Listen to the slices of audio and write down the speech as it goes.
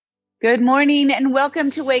Good morning and welcome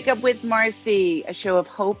to Wake Up with Marcy, a show of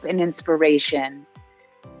hope and inspiration.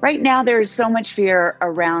 Right now, there is so much fear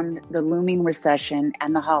around the looming recession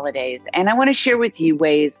and the holidays, and I want to share with you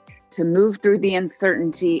ways to move through the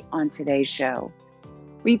uncertainty on today's show.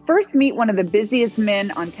 We first meet one of the busiest men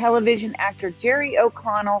on television, actor Jerry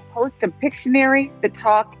O'Connell, host of Pictionary, The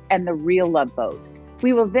Talk, and The Real Love Boat.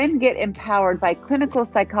 We will then get empowered by clinical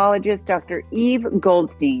psychologist Dr. Eve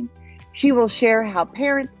Goldstein. She will share how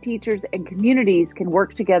parents, teachers, and communities can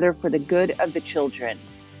work together for the good of the children.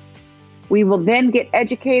 We will then get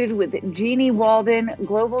educated with Jeanniey Walden,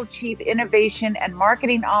 Global Chief Innovation and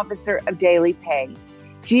Marketing Officer of Daily Pay.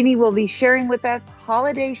 Jeanniey will be sharing with us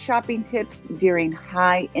holiday shopping tips during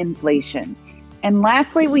high inflation. And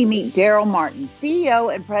lastly, we meet Darrell Martin,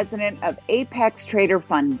 CEO and President of Apex Trader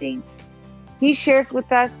Funding. He shares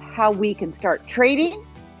with us how we can start trading,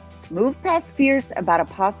 move past fears about a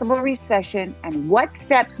possible recession, and what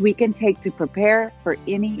steps we can take to prepare for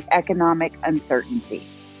any economic uncertainty.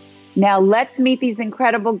 Now let's meet these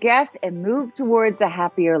incredible guests and move towards a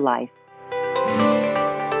happier life.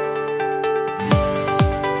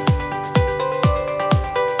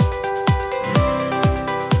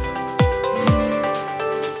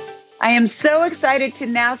 I am so excited to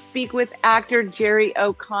now speak with actor Jerry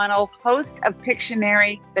O'Connell, host of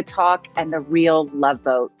Pictionary, The Talk, and The Real Love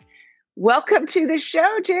Boat. Welcome to the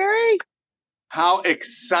show, Jerry. How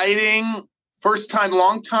exciting. First time,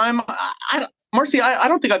 long time. Marcy, I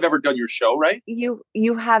don't think I've ever done your show, right? You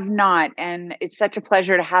have not. And it's such a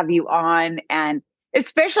pleasure to have you on, and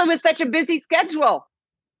especially with such a busy schedule.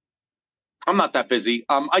 I'm not that busy.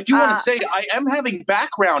 I do want to say I am having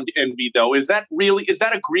background envy, though. Is that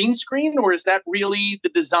a green screen, or is that really the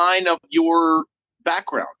design of your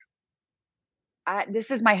background?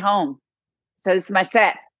 This is my home. So this is my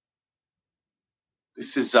set.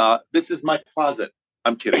 This is my closet.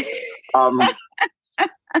 I'm kidding.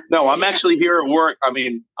 No, I'm actually here at work. I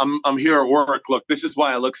mean, I'm here at work. Look, this is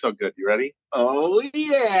why I look so good. You ready? Oh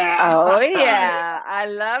yeah. Oh yeah. I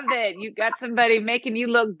love it. You got somebody making you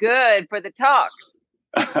look good for the talk.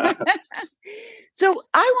 So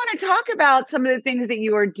I want to talk about some of the things that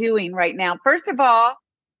you are doing right now. First of all,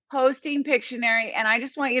 hosting Pictionary. And I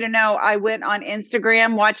just want you to know, I went on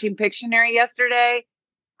Instagram watching Pictionary yesterday,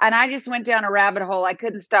 and I just went down a rabbit hole. I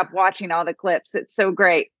couldn't stop watching all the clips. It's so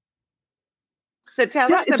great. So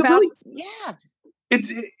tell us about.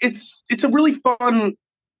 It's a really fun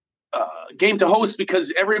game to host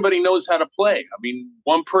because everybody knows how to play. I mean,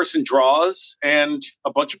 one person draws and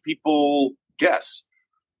a bunch of people guess.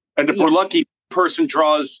 And if we're lucky, person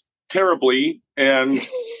draws terribly and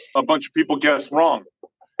a bunch of people guess wrong.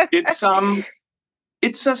 It's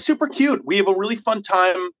super cute. We have a really fun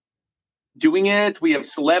time doing it. We have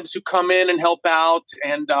celebs who come in and help out,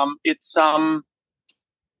 and it's such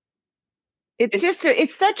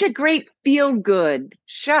a great feel-good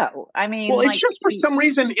show. I mean, well, it's just for some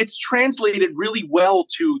reason it's translated really well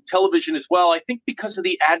to television as well. I think because of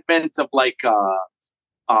the advent of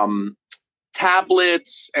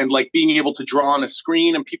tablets and being able to draw on a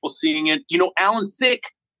screen and people seeing it. You know, Alan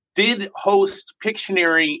Thicke did host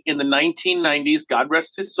Pictionary in the 1990s. God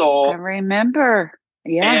rest his soul. I remember.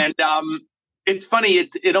 Yeah. And it's funny.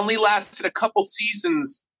 It only lasted a couple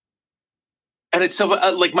seasons. And it's so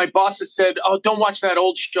my boss has said, "Oh, don't watch that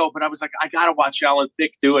old show." But I was like, I gotta watch Alan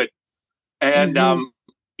Thicke do it. And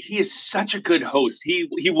he is such a good host. He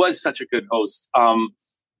was such a good host. But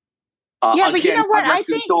you know what? I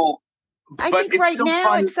think right so now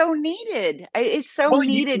fun. It's so needed. It's so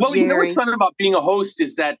needed. Well, Jerry. You know what's fun about being a host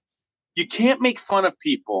is that you can't make fun of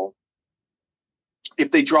people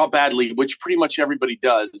if they draw badly, which pretty much everybody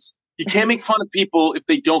does. You can't make fun of people if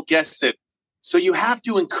they don't guess it. So you have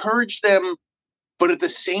to encourage them, but at the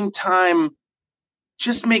same time,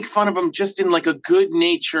 just make fun of them just in a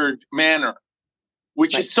good-natured manner,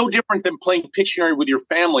 which is so different than playing Pictionary with your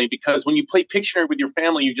family, because when you play Pictionary with your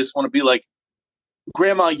family, you just want to be like,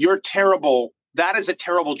 "Grandma, you're terrible. That is a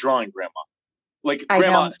terrible drawing, Grandma."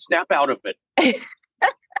 Grandma, snap out of it.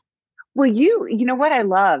 Well, you know what I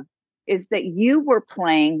love is that you were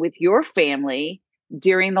playing with your family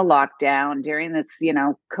during the lockdown, during this,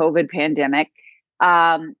 COVID pandemic.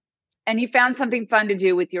 And you found something fun to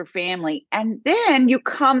do with your family. And then you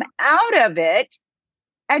come out of it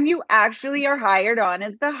and you actually are hired on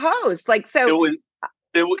as the host.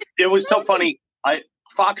 It was so funny.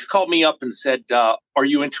 Fox called me up and said, "Are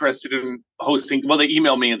you interested in hosting?" Well, they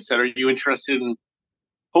emailed me and said, "Are you interested in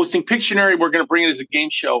hosting Pictionary? We're going to bring it as a game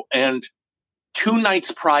show." And 2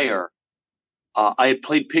 nights prior, I had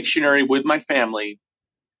played Pictionary with my family,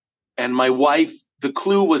 and my wife, the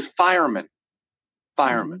clue was fireman.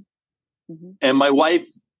 Mm-hmm. And my wife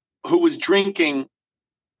who was drinking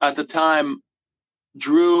at the time,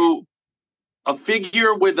 drew a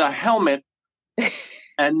figure with a helmet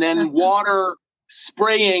and then water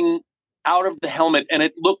spraying out of the helmet, and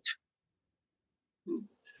it looked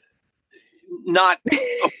not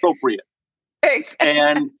appropriate.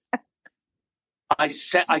 And I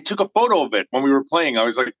took a photo of it when we were playing. I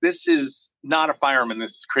was like, this is not a fireman.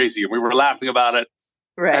 This is crazy. And we were laughing about it.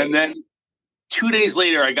 Right. And then 2 days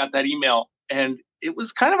later, I got that email, and it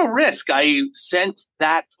was kind of a risk. I sent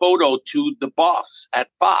that photo to the boss at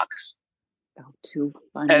Fox. Oh, too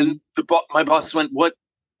funny. And my boss went, what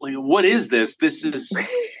is this? This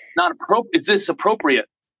is not appropriate. Is this appropriate?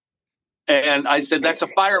 And I said, that's a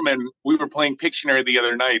fireman. We were playing Pictionary the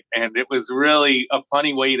other night, and it was really a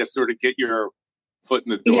funny way to sort of get your foot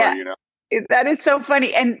in the door, Yeah. you know? That is so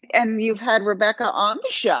funny. And you've had Rebecca on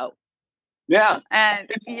the show. Yeah. And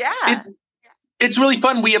it's really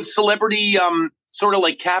fun. We have celebrity sort of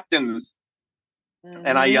like captains. Mm-hmm.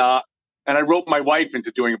 And I wrote my wife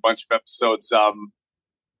into doing a bunch of episodes.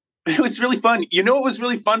 It was really fun. You know what was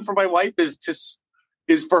really fun for my wife is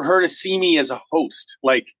for her to see me as a host.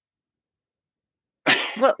 Like,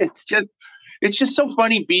 well, it's just so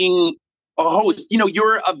funny being a host. You know,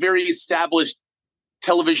 you're a very established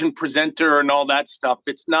television presenter and all that stuff.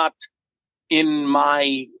 It's not in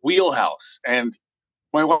my wheelhouse. And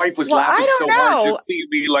my wife was laughing so hard to see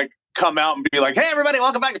me like come out and be like, hey, everybody,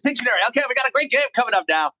 welcome back to Pictionary. Okay, we got a great game coming up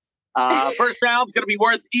now. First round's going to be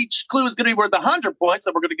each clue is going to be worth 100 points.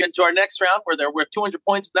 And we're going to get into our next round where they're worth 200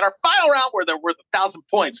 points. Then our final round where they're worth 1,000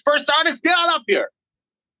 points. First artist, get on up here.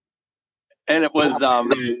 And it was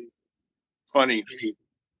funny.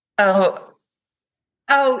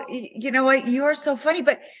 Oh, you know what? You are so funny.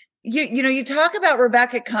 But you talk about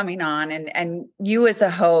Rebecca coming on and you as a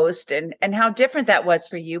host and how different that was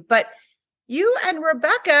for you. But you and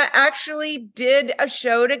Rebecca actually did a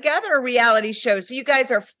show together, a reality show. So you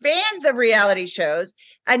guys are fans of reality shows,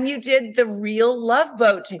 and you did The Real Love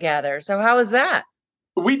Boat together. So how was that?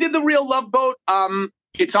 We did The Real Love Boat.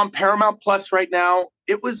 It's on Paramount Plus right now.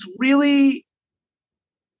 It was really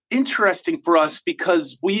interesting for us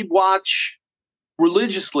because we watch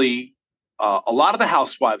religiously a lot of the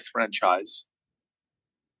Housewives franchise,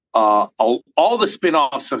 all the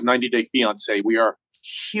spinoffs of 90 Day Fiancé. We are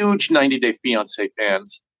huge 90 Day Fiancé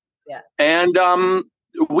fans. Yeah. And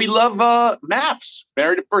we love MAFS,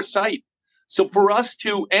 Married at First Sight. So for us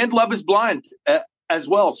to, and Love is Blind as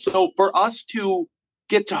well. So for us to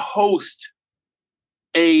get to host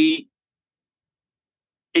a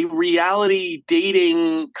reality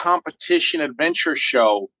dating competition adventure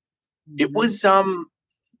show, it was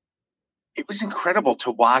incredible to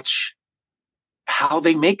watch how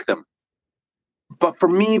they make them. But for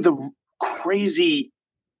me, the crazy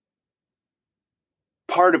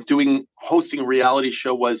part of hosting a reality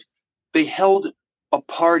show was they held a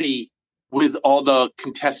party with all the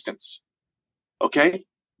contestants. Okay.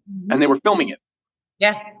 Mm-hmm. And they were filming it.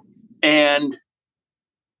 Yeah. And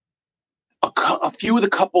a few of the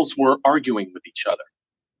couples were arguing with each other.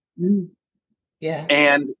 Mm. Yeah.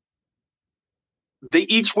 And they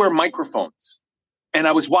each wear microphones. And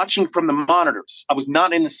I was watching from the monitors. I was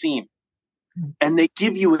not in the scene. And they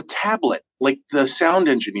give you a tablet, like the sound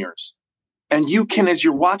engineers. And you can, as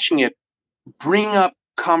you're watching it, bring up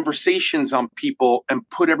conversations on people and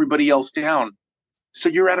put everybody else down. So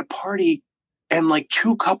you're at a party and like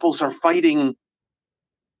two couples are fighting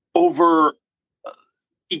over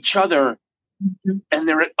each other. Mm-hmm. And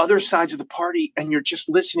they're at other sides of the party and you're just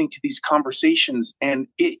listening to these conversations. And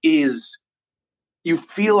you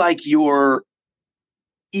feel like you're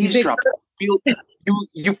eavesdropping.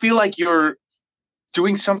 You feel like you're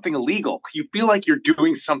doing something illegal. You feel like you're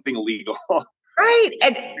doing something illegal. Right.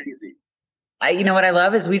 And crazy. You know what I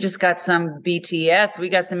love is we just got some BTS. We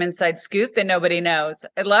got some inside scoop that nobody knows.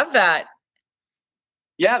 I love that.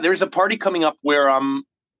 Yeah, there's a party coming up where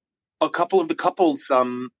a couple of the couples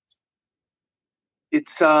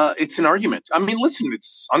it's an argument. I mean, listen,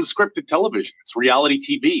 it's unscripted television. It's reality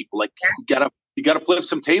TV. Like you gotta flip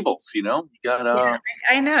some tables, you know? You gotta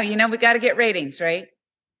I know, we gotta get ratings, right?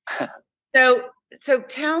 So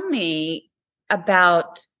tell me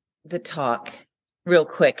about the talk real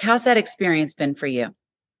quick. How's that experience been for you?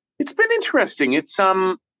 It's been interesting. It's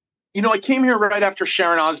I came here right after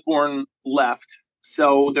Sharon Osbourne left.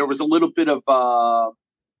 So there was a little bit of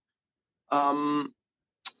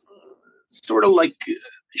sort of like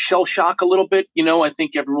shell shock a little bit. I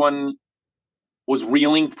think everyone was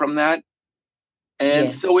reeling from that.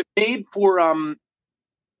 And so it made for an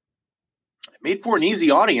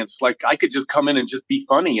easy audience. Like I could just come in and just be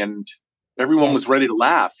funny and everyone was ready to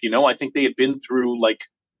laugh. I think they had been through like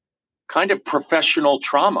kind of professional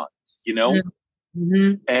trauma, you know?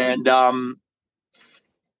 Mm-hmm. And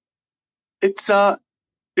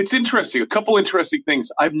it's interesting. A couple interesting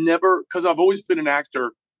things. Because I've always been an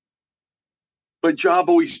actor, my job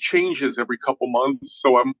always changes every couple months.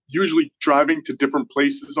 So I'm usually driving to different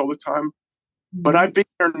places all the time. Mm-hmm. But I've been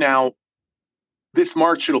here now, this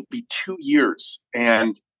March, it'll be 2 years.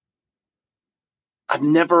 And I've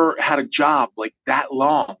never had a job like that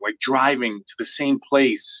long, like driving to the same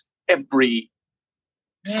place every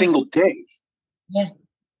single day. Yeah.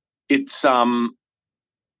 It's like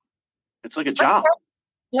a job.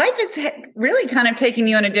 Life is really kind of taking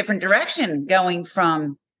you in a different direction, going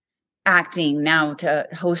from acting now to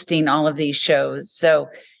hosting all of these shows. So,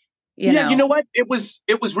 you know. You know what? It was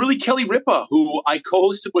really Kelly Ripa who I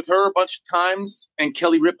co-hosted with her a bunch of times. And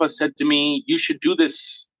Kelly Ripa said to me, you should do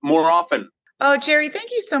this more often. Oh, Jerry,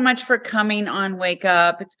 thank you so much for coming on Wake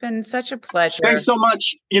Up. It's been such a pleasure. Thanks so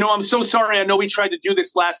much. I'm so sorry. I know we tried to do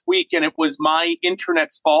this last week and it was my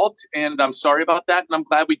internet's fault. And I'm sorry about that. And I'm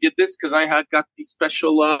glad we did this because I had got the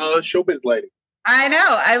special showbiz lady. I know.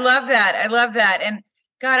 I love that. And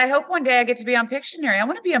God, I hope one day I get to be on Pictionary. I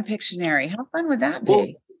want to be on Pictionary. How fun would that be? Well,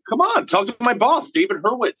 come on. Talk to my boss, David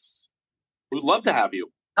Hurwitz. We'd love to have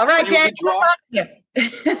you. All right, Dad. Are you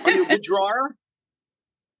a good drawer?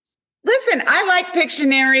 Listen, I like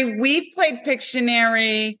Pictionary. We've played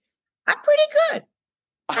Pictionary. I'm pretty good.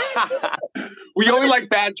 We only like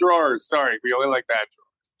bad drawers. Sorry, we only like bad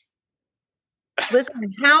drawers.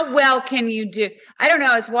 Listen, how well can you do? I don't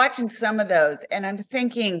know. I was watching some of those and I'm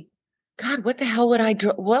thinking, God, what the hell would I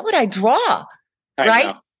draw? What would I draw? I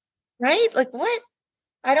know. Right? Like what?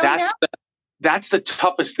 I don't know. That's the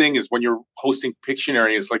toughest thing is when you're hosting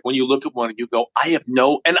Pictionary is like when you look at one and you go, I have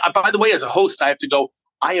no, and by the way, as a host, I have to go,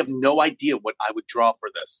 I have no idea what I would draw for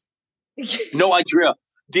this. No idea.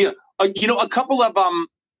 A couple of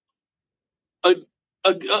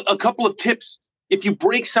a couple of tips. If you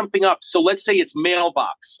break something up, so let's say it's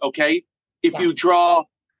mailbox, okay? If you draw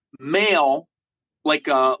mail like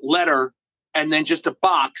a letter and then just a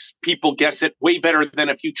box, people guess it way better than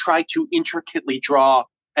if you try to intricately draw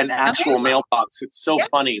an actual mailbox. It's so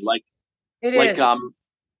funny. Like it is.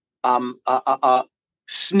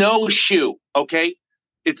 Snowshoe, okay?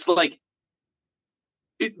 It's like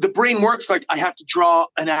the brain works like I have to draw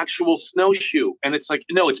an actual snowshoe. And it's like,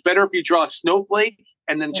 no, it's better if you draw a snowflake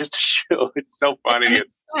and then just a shoe. It's so funny.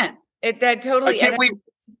 That totally. I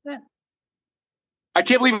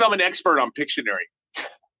can't believe I'm an expert on Pictionary.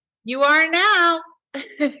 You are now.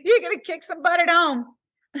 You're going to kick some butt at home.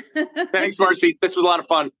 Thanks, Marcy. This was a lot of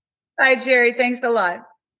fun. Hi, Jerry. Thanks a lot.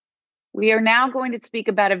 We are now going to speak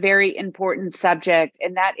about a very important subject,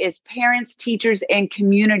 and that is parents, teachers, and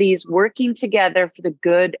communities working together for the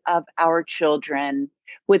good of our children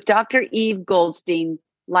with Dr. Eve Goldstein,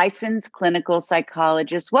 licensed clinical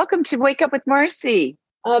psychologist. Welcome to Wake Up with Marcy.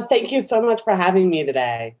 Thank you so much for having me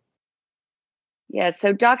today. Yeah,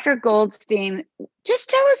 so Dr. Goldstein, just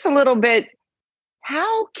tell us a little bit,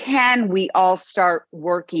 how can we all start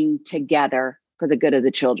working together for the good of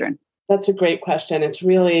the children? That's a great question. It's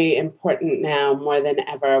really important now more than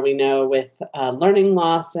ever. We know with learning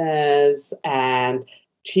losses and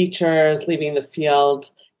teachers leaving the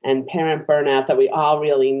field and parent burnout that we all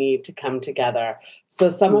really need to come together. So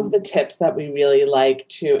some of the tips that we really like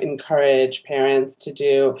to encourage parents to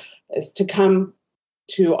do is to come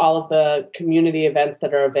to all of the community events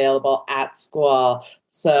that are available at school.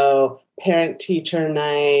 So parent-teacher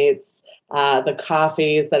nights, the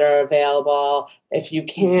coffees that are available. If you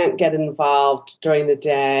can't get involved during the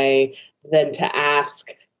day, then to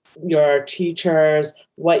ask your teachers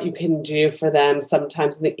what you can do for them.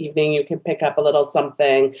 Sometimes in the evening, you can pick up a little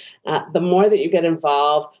something. The more that you get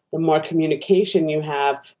involved, the more communication you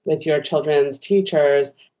have with your children's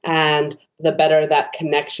teachers, and the better that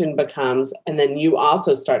connection becomes. And then you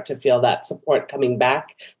also start to feel that support coming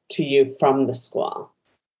back to you from the school.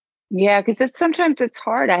 Yeah, because sometimes it's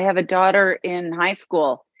hard. I have a daughter in high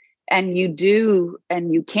school, and you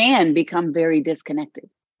can become very disconnected.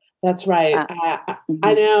 That's right.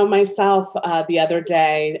 I know myself, the other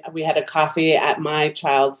day, we had a coffee at my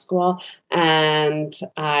child's school, and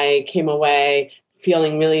I came away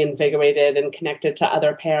feeling really invigorated and connected to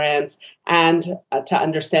other parents and to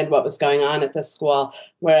understand what was going on at the school.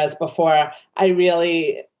 Whereas before,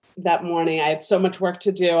 that morning, I had so much work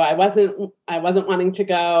to do. I wasn't wanting to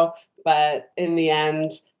go, but in the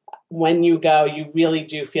end, when you go, you really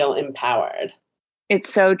do feel empowered.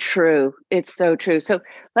 It's so true. It's so true. So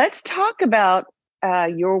let's talk about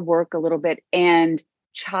your work a little bit and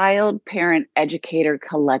Child Parent Educator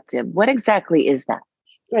Collective. What exactly is that?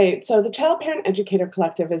 Great. So the Child Parent Educator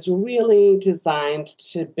Collective is really designed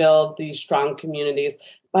to build these strong communities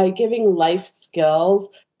by giving life skills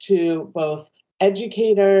to both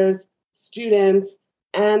educators, students,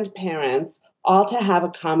 and parents, all to have a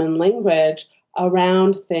common language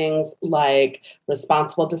around things like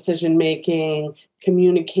responsible decision making,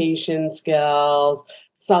 communication skills,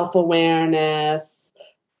 self-awareness.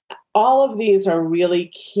 All of these are really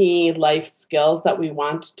key life skills that we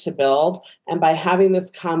want to build. And by having this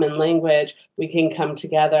common language, we can come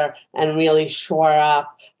together and really shore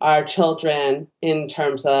up our children in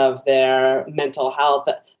terms of their mental health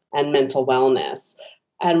and mental wellness.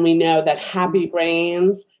 And we know that happy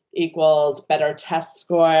brains equals better test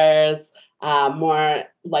scores, more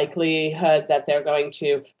likelihood that they're going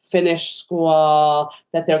to finish school,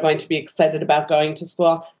 that they're going to be excited about going to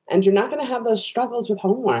school, and you're not going to have those struggles with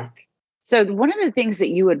homework. So one of the things that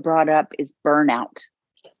you had brought up is burnout.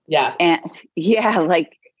 Yes. And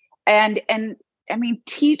and I mean,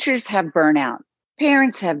 teachers have burnout,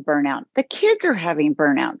 parents have burnout, the kids are having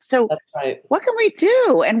burnout. So That's right. What can we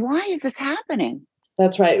do? And why is this happening?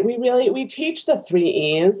 That's right. We teach the 3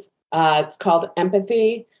 E's. It's called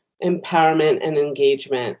empathy, empowerment, and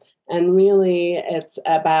engagement. And really, it's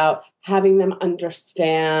about having them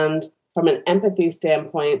understand from an empathy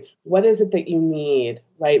standpoint, what is it that you need,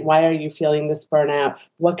 right? Why are you feeling this burnout?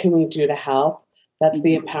 What can we do to help? That's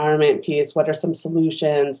the empowerment piece. What are some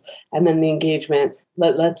solutions? And then the engagement.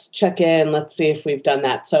 Let's check in. Let's see if we've done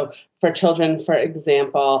that. So for children, for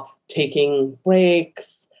example, taking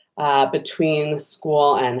breaks between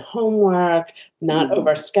school and homework, not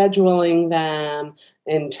overscheduling them.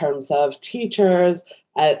 In terms of teachers,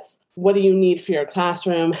 it's what do you need for your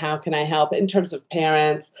classroom? How can I help? In terms of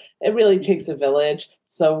parents, it really takes a village.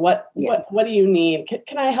 So what do you need?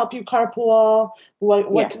 Can I help you carpool?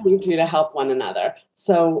 What can we do to help one another?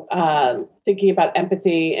 So thinking about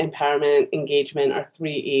empathy, empowerment, engagement are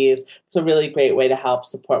 3 E's. It's a really great way to help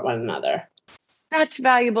support one another. Such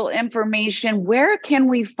valuable information. Where can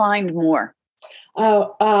we find more?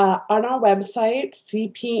 On our website,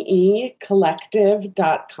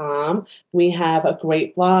 cpecollective.com, we have a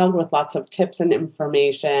great blog with lots of tips and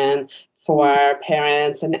information for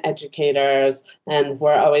parents and educators, and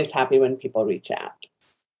we're always happy when people reach out.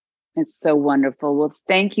 It's so wonderful. Well,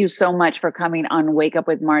 thank you so much for coming on Wake Up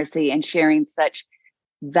with Marcy and sharing such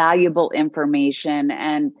valuable information.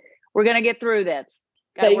 And we're going to get through this.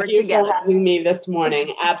 Thank you for having me this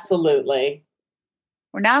morning. Absolutely.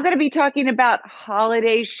 We're now going to be talking about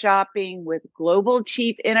holiday shopping with Global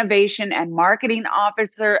Chief Innovation and Marketing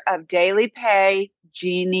Officer of Daily Pay,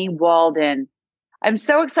 Jeanniey Walden. I'm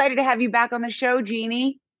so excited to have you back on the show,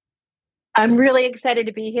 Jeanniey. I'm really excited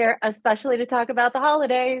to be here, especially to talk about the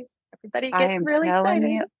holidays. Everybody gets really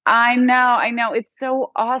excited. I know. It's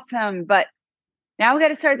so awesome. But now we got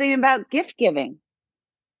to start thinking about gift giving.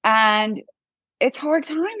 And it's hard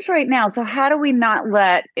times right now. So how do we not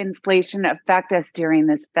let inflation affect us during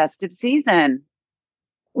this festive season?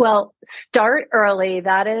 Well, start early.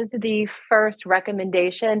 That is the first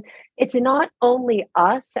recommendation. It's not only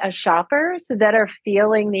us as shoppers that are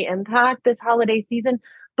feeling the impact this holiday season,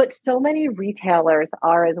 but so many retailers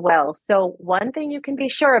are as well. So one thing you can be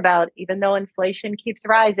sure about, even though inflation keeps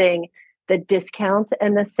rising, the discounts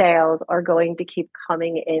and the sales are going to keep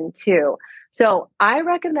coming in too. So I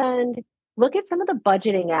recommend look at some of the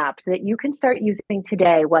budgeting apps that you can start using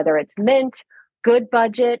today, whether it's Mint, Good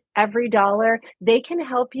Budget, Every Dollar. They can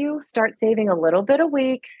help you start saving a little bit a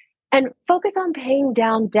week and focus on paying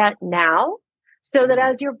down debt now so that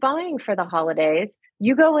as you're buying for the holidays,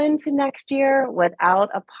 you go into next year without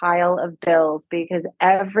a pile of bills, because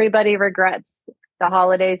everybody regrets the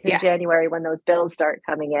holidays in January when those bills start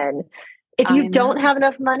coming in. If you don't have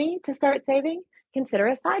enough money to start saving, consider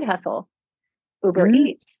a side hustle. Uber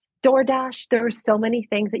Eats, DoorDash, there are so many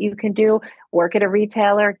things that you can do. Work at a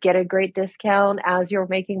retailer, get a great discount as you're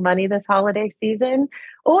making money this holiday season,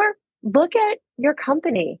 or look at your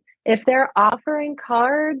company. If they're offering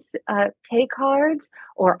cards, pay cards,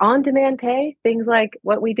 or on-demand pay, things like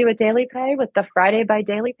what we do at Daily Pay with the Friday by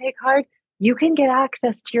Daily Pay card, you can get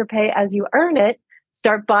access to your pay as you earn it,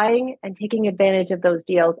 start buying and taking advantage of those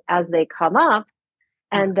deals as they come up,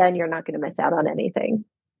 and then you're not going to miss out on anything.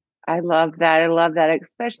 I love that,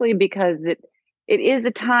 especially because it is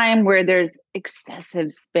a time where there's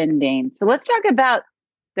excessive spending. So let's talk about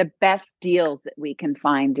the best deals that we can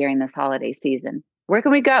find during this holiday season. Where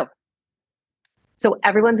can we go? So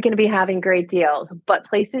everyone's going to be having great deals, but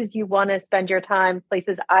places you want to spend your time,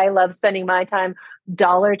 places I love spending my time,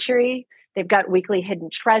 Dollar Tree. They've got weekly hidden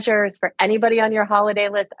treasures for anybody on your holiday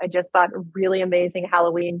list. I just bought really amazing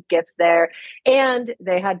Halloween gifts there. And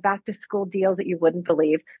they had back to school deals that you wouldn't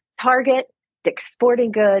believe. Target, Dick's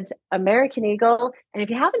Sporting Goods, American Eagle. And if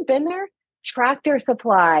you haven't been there, Tractor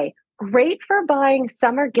Supply. Great for buying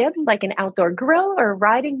summer gifts like an outdoor grill or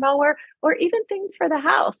riding mower, or even things for the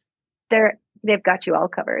house. They've got you all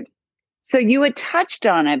covered. So you had touched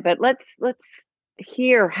on it, but let's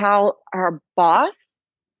hear how our boss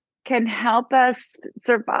can help us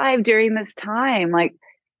survive during this time. Like,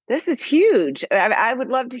 this is huge. I would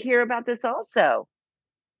love to hear about this also.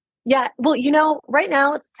 Yeah, well, right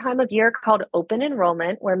now it's a time of year called open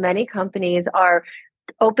enrollment, where many companies are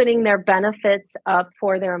opening their benefits up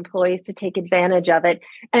for their employees to take advantage of it.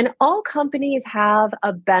 And all companies have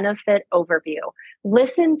a benefit overview.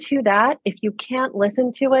 Listen to that. If you can't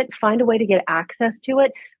listen to it, find a way to get access to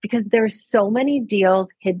it, because there's so many deals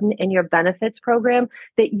hidden in your benefits program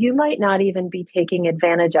that you might not even be taking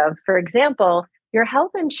advantage of. For example, your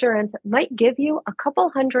health insurance might give you a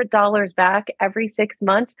couple $100 back every 6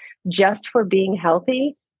 months just for being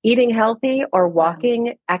healthy, eating healthy, or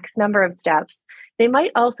walking X number of steps. They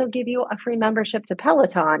might also give you a free membership to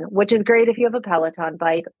Peloton, which is great if you have a Peloton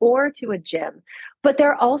bike, or to a gym. But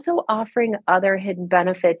they're also offering other hidden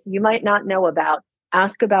benefits you might not know about.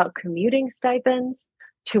 Ask about commuting stipends,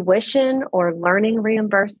 tuition or learning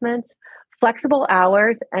reimbursements, flexible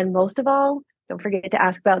hours, and most of all, don't forget to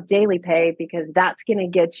ask about daily pay, because that's going to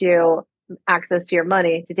get you access to your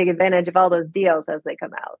money to take advantage of all those deals as they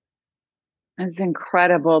come out. That's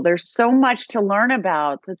incredible. There's so much to learn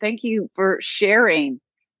about. So thank you for sharing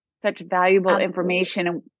such valuable information.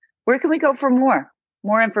 And where can we go for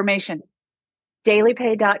more information?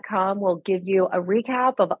 Dailypay.com will give you a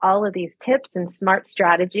recap of all of these tips and smart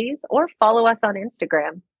strategies, or follow us on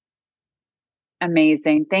Instagram.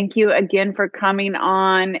 Amazing. Thank you again for coming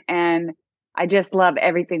on. And I just love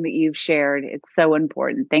everything that you've shared. It's so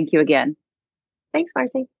important. Thank you again. Thanks,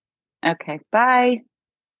 Marcy. Okay, bye.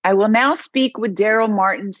 I will now speak with Darrell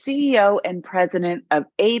Martin, CEO and President of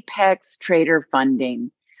Apex Trader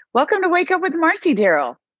Funding. Welcome to Wake Up with Marcy,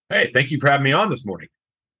 Darrell. Hey, thank you for having me on this morning.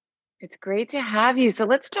 It's great to have you. So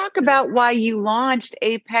let's talk about why you launched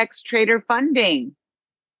Apex Trader Funding.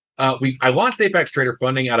 I launched Apex Trader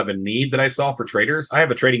Funding out of a need that I saw for traders. I have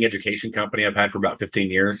a trading education company I've had for about 15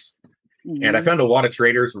 years. Mm-hmm. And I found a lot of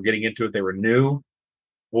traders were getting into it. They were new,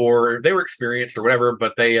 or they were experienced, or whatever,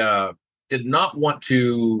 but they did not want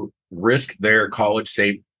to risk their college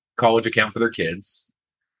account for their kids,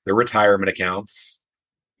 their retirement accounts,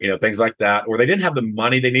 things like that, or they didn't have the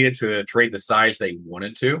money they needed to trade the size they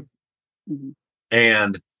wanted to. Mm-hmm.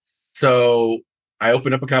 And so I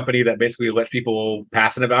opened up a company that basically lets people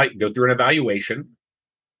go through an evaluation,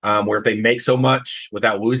 where if they make so much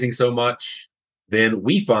without losing so much, then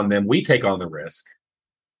we fund them, we take on the risk,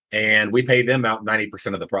 and we pay them out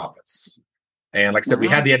 90% of the profits. And like I said, we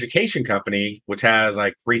had the education company, which has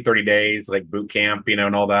like free 30 days, like boot camp,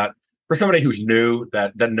 and all that for somebody who's new,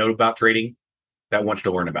 that doesn't know about trading, that wants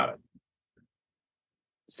to learn about it.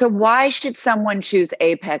 So why should someone choose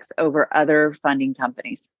Apex over other funding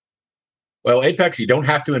companies? Well, Apex, you don't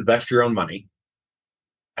have to invest your own money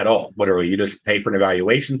at all. Literally, you just pay for an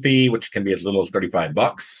evaluation fee, which can be as little as $35.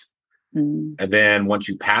 Mm. And then once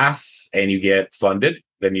you pass and you get funded,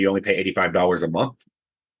 then you only pay $85 a month.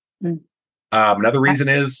 Mm. Another reason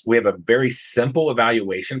is we have a very simple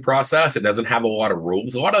evaluation process. It doesn't have a lot of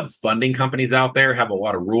rules. A lot of funding companies out there have a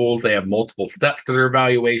lot of rules. They have multiple steps to their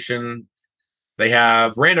evaluation. They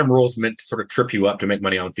have random rules meant to sort of trip you up to make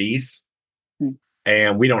money on fees.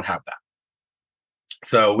 And we don't have that.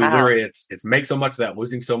 So we literally, it's make so much without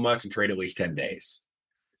losing so much and trade at least 10 days.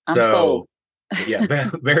 So yeah,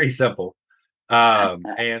 very simple.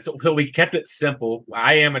 And so we kept it simple.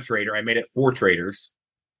 I am a trader. I made it for traders.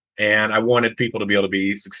 And I wanted people to be able to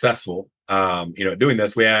be successful, doing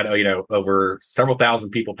this. We had, over several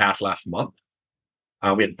thousand people pass last month.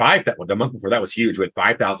 We had the month before that was huge. We had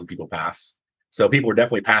 5,000 people pass. So people were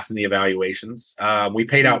definitely passing the evaluations. We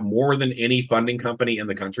paid out more than any funding company in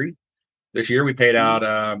the country. This year, we paid out,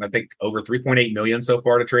 I think, over 3.8 million so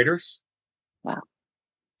far to traders. Wow.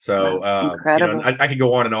 So, incredible. I could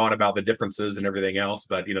go on and on about the differences and everything else,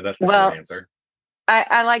 but, that's the short answer.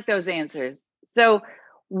 I like those answers. So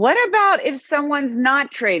what about if someone's not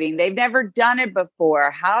trading? They've never done it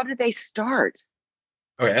before. How do they start?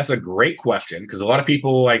 Okay, that's a great question, because a lot of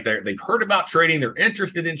people, they've heard about trading, they're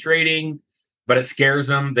interested in trading, but it scares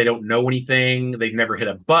them. They don't know anything. They've never hit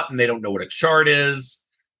a button. They don't know what a chart is.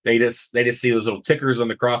 They just see those little tickers on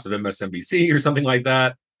the cross of MSNBC or something like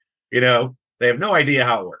that. They have no idea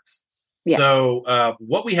how it works. Yeah. So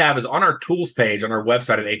what we have is on our tools page on our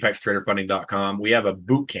website at apextraderfunding.com, we have a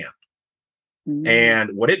boot camp.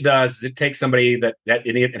 And what it does is it takes somebody that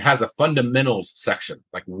it has a fundamentals section,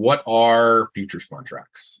 like what are futures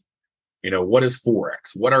contracts? What is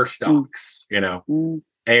Forex? What are stocks? And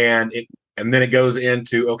then it goes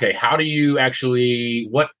into, okay, how do you actually,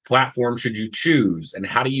 what platform should you choose? And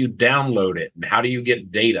how do you download it? And how do you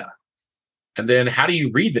get data? And then how do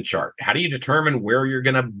you read the chart? How do you determine where you're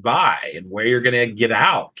going to buy and where you're going to get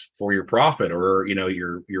out for your profit or,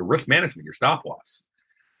 your risk management, your stop loss?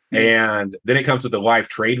 And then it comes with a live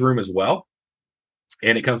trade room as well.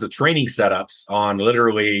 And it comes with training setups on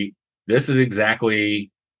literally, this is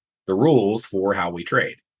exactly the rules for how we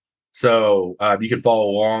trade. So you can follow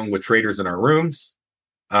along with traders in our rooms.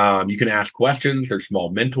 You can ask questions. There's small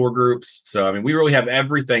mentor groups. So, we really have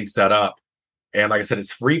everything set up. And like I said,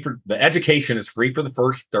 it's free the education is free for the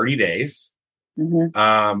first 30 days. Then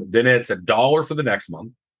it's $1 for the next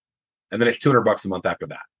month. And then it's $200 a month after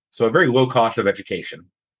that. So a very low cost of education.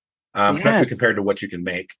 Especially compared to what you can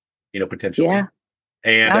make, potentially. Yeah.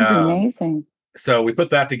 And sounds amazing. So we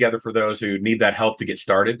put that together for those who need that help to get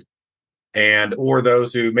started or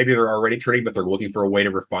those who maybe they're already trading, but they're looking for a way to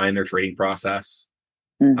refine their trading process.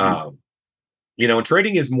 And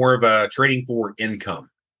trading is more of a trading for income.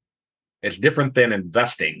 It's different than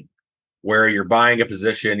investing where you're buying a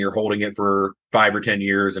position, you're holding it for 5 or 10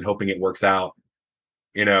 years and hoping it works out,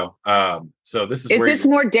 so this is this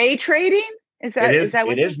more day trading? Is that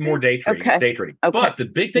what it is more day trading? Okay. It's day trading. Okay. But the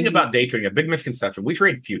big thing about day trading, a big misconception, we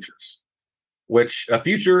trade futures, which a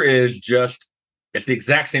future is it's the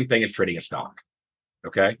exact same thing as trading a stock.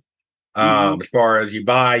 Okay. As far as you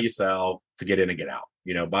buy, you sell to get in and get out,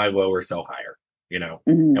 buy lower, sell higher,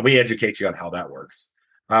 and we educate you on how that works.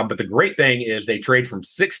 But the great thing is they trade from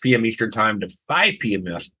 6 p.m. Eastern time to 5 p.m.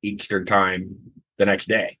 Eastern time the next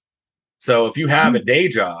day. So if you have a day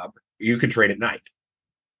job, you can trade at night.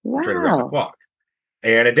 Wow. Trade around the clock.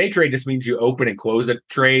 And a day trade just means you open and close a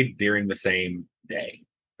trade during the same day.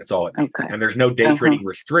 That's all it means. Okay. And there's no day trading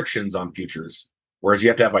restrictions on futures, whereas you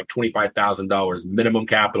have to have like $25,000 minimum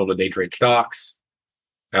capital to day trade stocks.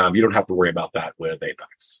 You don't have to worry about that with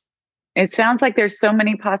Apex. It sounds like there's so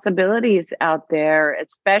many possibilities out there,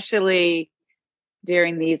 especially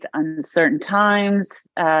during these uncertain times.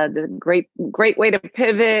 The great way to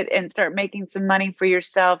pivot and start making some money for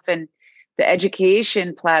yourself, and the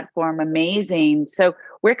education platform, amazing. So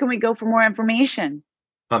where can we go for more information?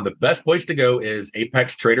 The best place to go is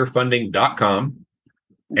apextraderfunding.com.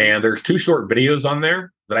 And there's 2 short videos on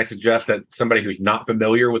there that I suggest that somebody who's not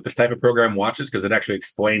familiar with this type of program watches, because it actually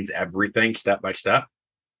explains everything step by step.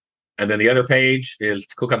 And then the other page is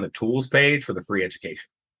to click on the tools page for the free education.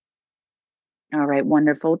 All right.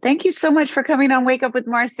 Wonderful. Thank you so much for coming on Wake Up with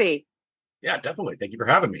Marcy. Yeah, definitely. Thank you for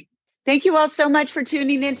having me. Thank you all so much for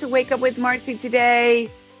tuning in to Wake Up with Marcy today.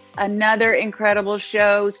 Another incredible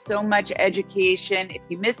show, so much education. If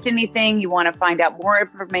you missed anything, you want to find out more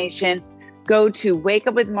information, go to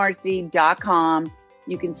wakeupwithmarcy.com.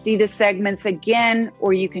 You can see the segments again,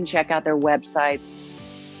 or you can check out their websites.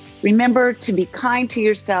 Remember to be kind to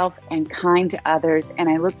yourself and kind to others. And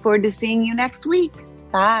I look forward to seeing you next week.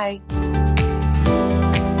 Bye.